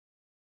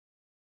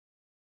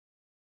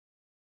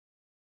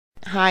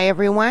Hi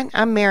everyone,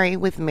 I'm Mary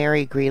with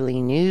Mary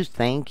Greeley News.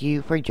 Thank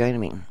you for joining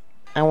me.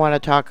 I want to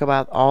talk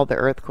about all the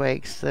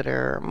earthquakes that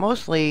are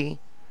mostly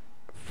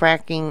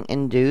fracking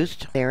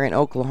induced. They're in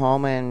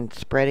Oklahoma and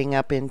spreading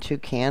up into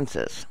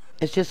Kansas.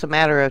 It's just a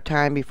matter of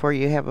time before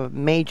you have a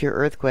major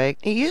earthquake.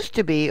 It used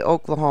to be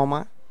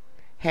Oklahoma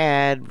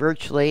had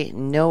virtually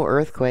no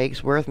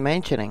earthquakes worth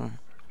mentioning.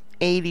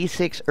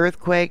 86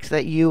 earthquakes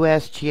that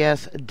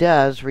USGS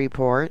does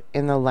report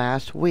in the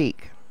last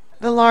week.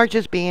 The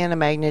largest being a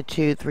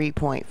magnitude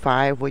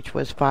 3.5, which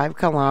was 5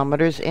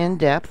 kilometers in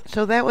depth,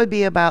 so that would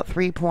be about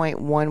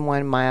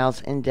 3.11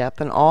 miles in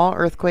depth, and all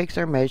earthquakes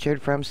are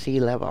measured from sea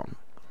level.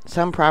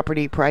 Some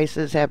property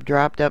prices have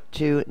dropped up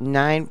to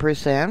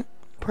 9%,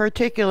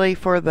 particularly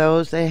for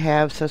those that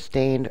have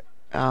sustained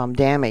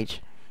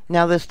damage.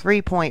 Now, this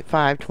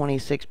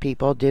 3.526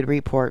 people did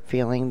report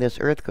feeling this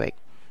earthquake.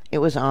 It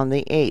was on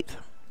the 8th.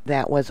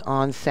 That was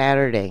on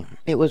Saturday.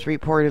 It was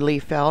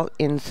reportedly felt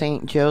in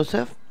St.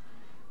 Joseph,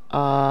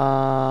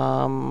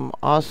 also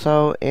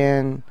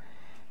in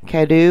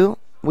Caddo,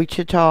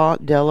 Wichita,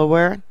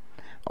 Delaware,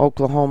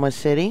 Oklahoma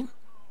City,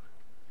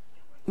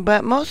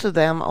 but most of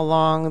them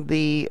along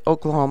the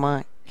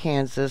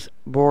Oklahoma-Kansas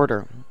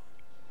border.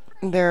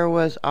 There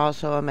was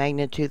also a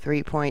magnitude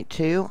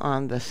 3.2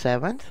 on the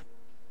 7th.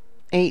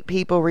 8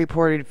 people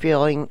reported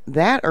feeling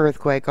that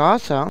earthquake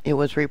also. It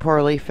was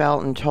reportedly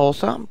felt in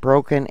Tulsa,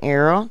 Broken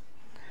Arrow,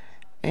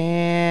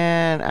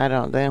 and they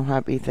don't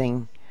have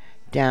anything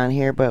down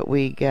here, but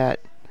we got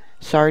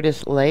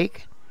Sardis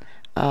Lake,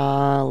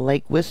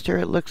 Lake Worcester,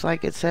 it looks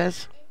like it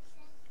says.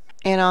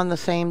 And on the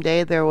same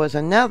day, there was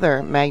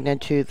another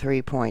magnitude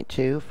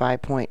 3.2,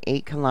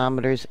 5.8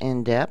 kilometers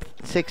in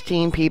depth.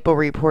 16 people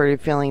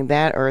reported feeling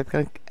that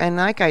earthquake, and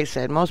like I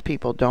said, most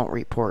people don't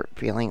report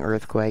feeling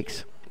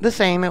earthquakes. The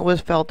same, it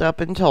was felt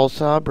up in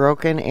Tulsa,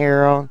 Broken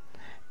Arrow,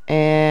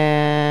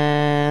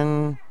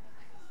 and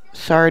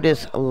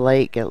Sardis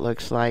Lake, it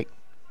looks like.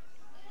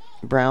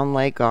 Brown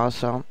Lake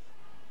also.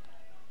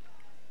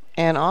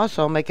 And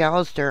also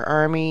McAllister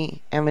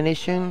Army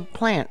Ammunition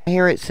Plant.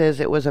 Here it says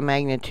it was a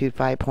magnitude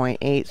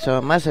 5.8, so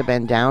it must have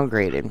been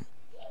downgraded.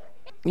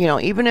 You know,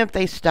 even if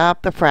they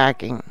stop the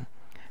fracking,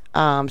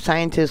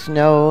 scientists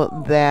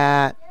know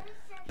that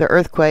the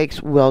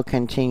earthquakes will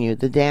continue.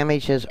 The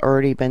damage has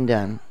already been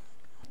done.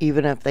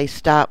 Even if they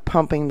stop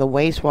pumping the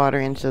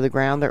wastewater into the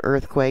ground, the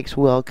earthquakes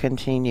will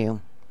continue.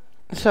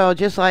 So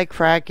just like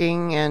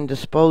fracking and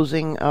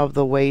disposing of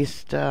the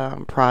waste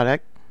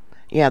product,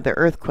 yeah, the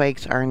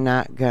earthquakes are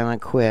not going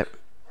to quit.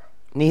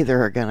 Neither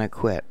are going to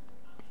quit.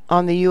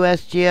 On the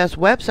USGS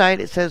website,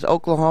 it says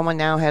Oklahoma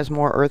now has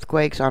more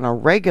earthquakes on a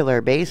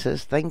regular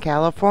basis than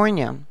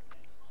California.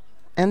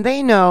 And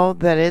they know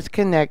that it's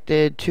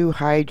connected to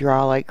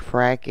hydraulic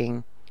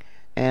fracking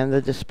and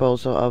the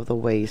disposal of the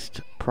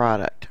waste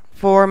product.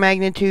 4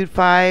 magnitude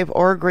 5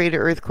 or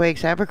greater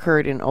earthquakes have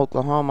occurred in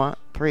Oklahoma,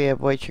 3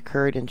 of which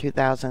occurred in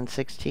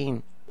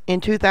 2016. In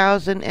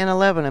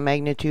 2011, a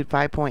magnitude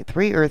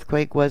 5.3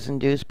 earthquake was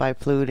induced by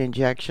fluid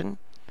injection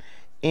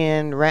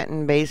in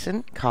Renton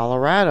Basin,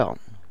 Colorado.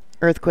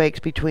 Earthquakes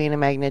between a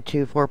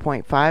magnitude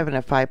 4.5 and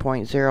a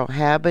 5.0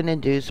 have been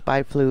induced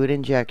by fluid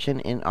injection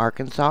in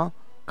Arkansas,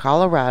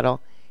 Colorado,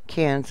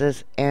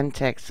 Kansas, and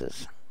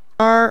Texas.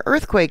 Are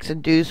earthquakes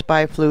induced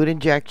by fluid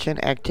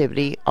injection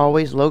activity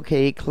always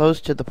located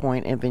close to the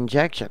point of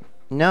injection?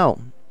 No.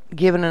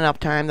 Given enough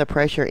time, the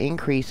pressure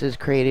increases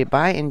created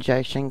by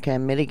injection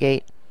can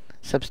mitigate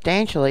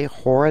substantially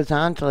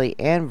horizontally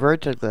and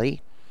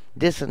vertically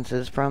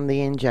distances from the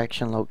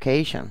injection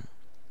location.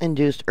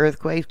 Induced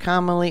earthquakes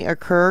commonly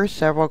occur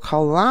several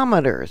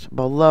kilometers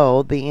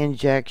below the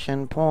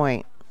injection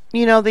point.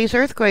 You know, these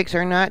earthquakes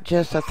are not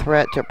just a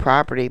threat to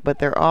property, but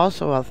they're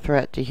also a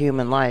threat to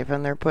human life,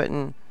 and they're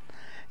putting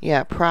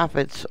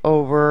profits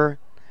over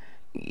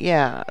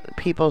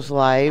people's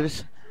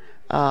lives.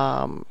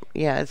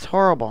 It's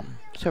horrible.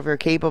 So if you're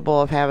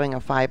capable of having a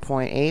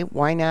 5.8,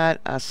 why not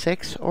a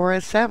 6 or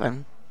a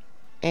 7?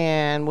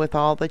 And with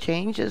all the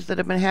changes that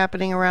have been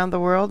happening around the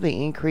world,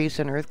 the increase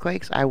in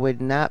earthquakes, I would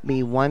not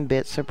be one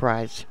bit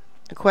surprised.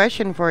 A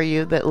question for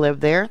you that live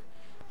there: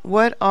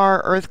 what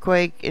are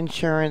earthquake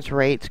insurance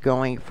rates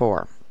going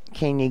for?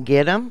 Can you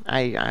get them? I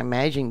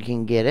imagine you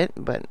can get it,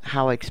 but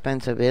how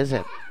expensive is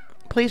it?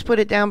 Please put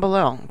it down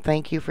below.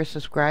 Thank you for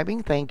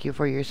subscribing. Thank you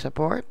for your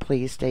support.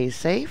 Please stay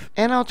safe,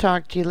 and I'll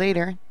talk to you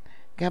later.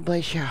 God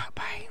bless you.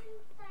 Bye.